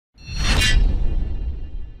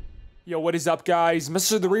Yo, what is up, guys?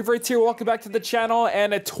 Mr. TheRevertz here. Welcome back to the channel.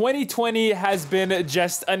 And 2020 has been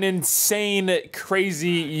just an insane, crazy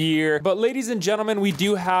year. But ladies and gentlemen, we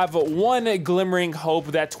do have one glimmering hope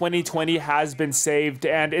that 2020 has been saved.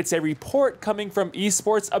 And it's a report coming from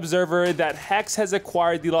Esports Observer that HECZ has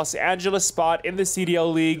acquired the Los Angeles spot in the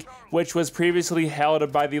CDL League, which was previously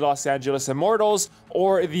held by the Los Angeles Immortals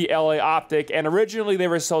or the LA OpTic. And originally they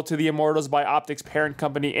were sold to the Immortals by OpTic's parent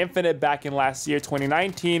company Infinite back in last year,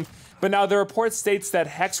 2019. But now the report states that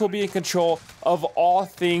HECZ will be in control of all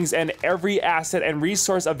things and every asset and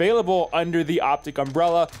resource available under the OpTic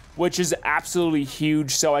umbrella, which is absolutely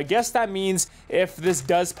huge. So I guess that means if this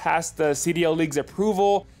does pass the CDL League's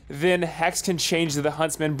approval, then HECZ can change the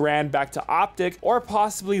Huntsman brand back to OpTic, or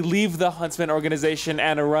possibly leave the Huntsman organization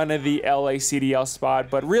and run the LA CDL spot.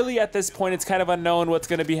 But really at this point, it's kind of unknown what's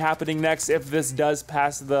going to be happening next if this does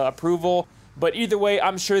pass the approval. But either way,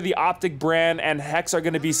 I'm sure the OpTic brand and HECZ are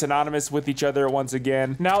going to be synonymous with each other once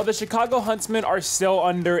again. Now, the Chicago Huntsmen are still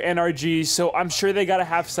under NRG, so I'm sure they got to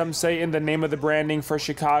have some say in the name of the branding for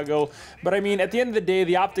Chicago. But I mean, at the end of the day,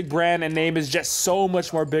 the OpTic brand and name is just so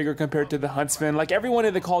much more bigger compared to the Huntsmen. Like, everyone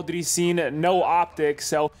in the Call of Duty scene know OpTic,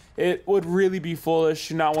 so it would really be foolish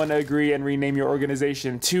to not want to agree and rename your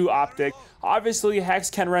organization to OpTic. Obviously,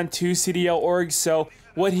 HECZ can run 2 CDL orgs, so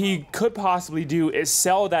what he could possibly do is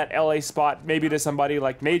sell that LA spot maybe to somebody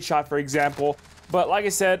like Nadeshot, for example. But like I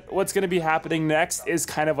said, what's going to be happening next is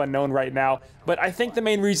kind of unknown right now. But I think the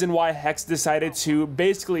main reason why HECZ decided to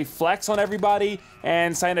basically flex on everybody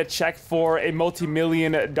and sign a check for a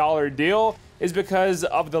multi-million-dollar deal is because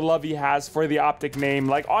of the love he has for the OpTic name.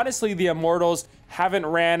 Like, honestly, the Immortals haven't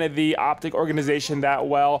ran the OpTic organization that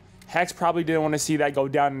well. HECZ probably didn't want to see that go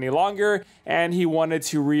down any longer, and he wanted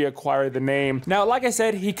to reacquire the name. Now, like I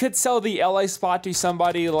said, he could sell the LA spot to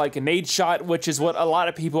somebody like Nadeshot, which is what a lot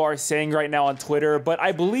of people are saying right now on Twitter. But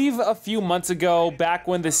I believe a few months ago, back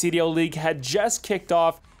when the CDL League had just kicked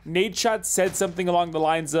off, Nadeshot said something along the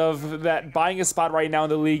lines of that buying a spot right now in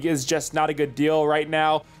the league is just not a good deal right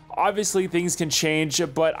now. Obviously, things can change,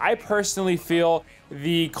 but I personally feel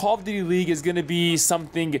the Call of Duty League is going to be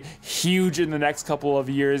something huge in the next couple of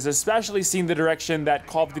years, especially seeing the direction that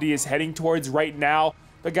Call of Duty is heading towards right now.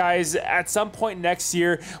 But guys, at some point next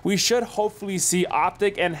year, we should hopefully see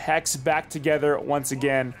OpTic and HECZ back together once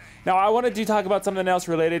again. Now, I wanted to talk about something else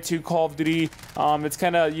related to Call of Duty. It's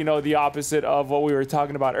kind of, you know, the opposite of what we were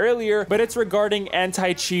talking about earlier, but it's regarding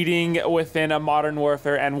anti-cheating within Modern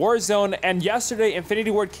Warfare and Warzone. And yesterday,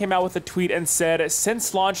 Infinity Ward came out with a tweet and said,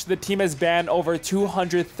 since launch, the team has banned over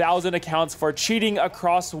 200,000 accounts for cheating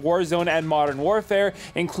across Warzone and Modern Warfare,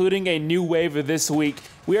 including a new wave this week.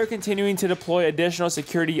 We are continuing to deploy additional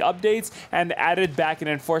security updates and added back-end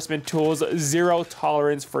enforcement tools, zero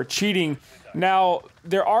tolerance for cheating. Now,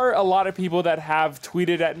 there are a lot of people that have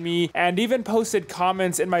tweeted at me and even posted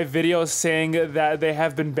comments in my videos saying that they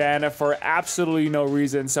have been banned for absolutely no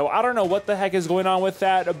reason. So I don't know what the heck is going on with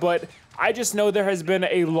that, but I just know there has been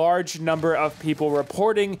a large number of people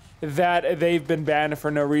reporting that they've been banned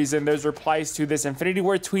for no reason. There's replies to this Infinity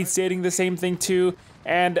Ward tweet stating the same thing too.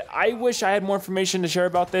 And I wish I had more information to share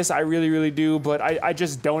about this. I really, really do, but I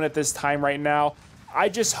just don't at this time right now. I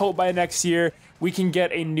just hope by next year we can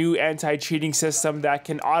get a new anti-cheating system that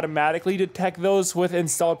can automatically detect those with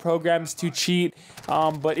installed programs to cheat.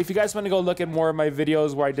 But if you guys want to go look at more of my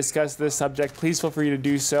videos where I discuss this subject, please feel free to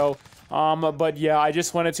do so. But yeah, I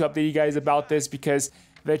just wanted to update you guys about this because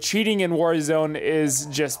the cheating in Warzone is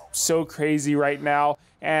just so crazy right now.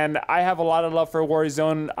 And I have a lot of love for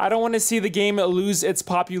Warzone. I don't want to see the game lose its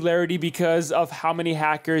popularity because of how many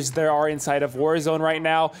hackers there are inside of Warzone right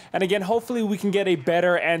now. And again, hopefully we can get a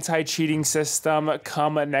better anti-cheating system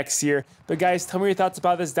come next year. But guys, tell me your thoughts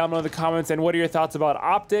about this down below in the comments, and what are your thoughts about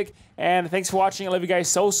OpTic? And thanks for watching. I love you guys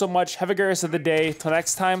so much. Have a great rest of the day. Till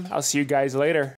next time, I'll see you guys later.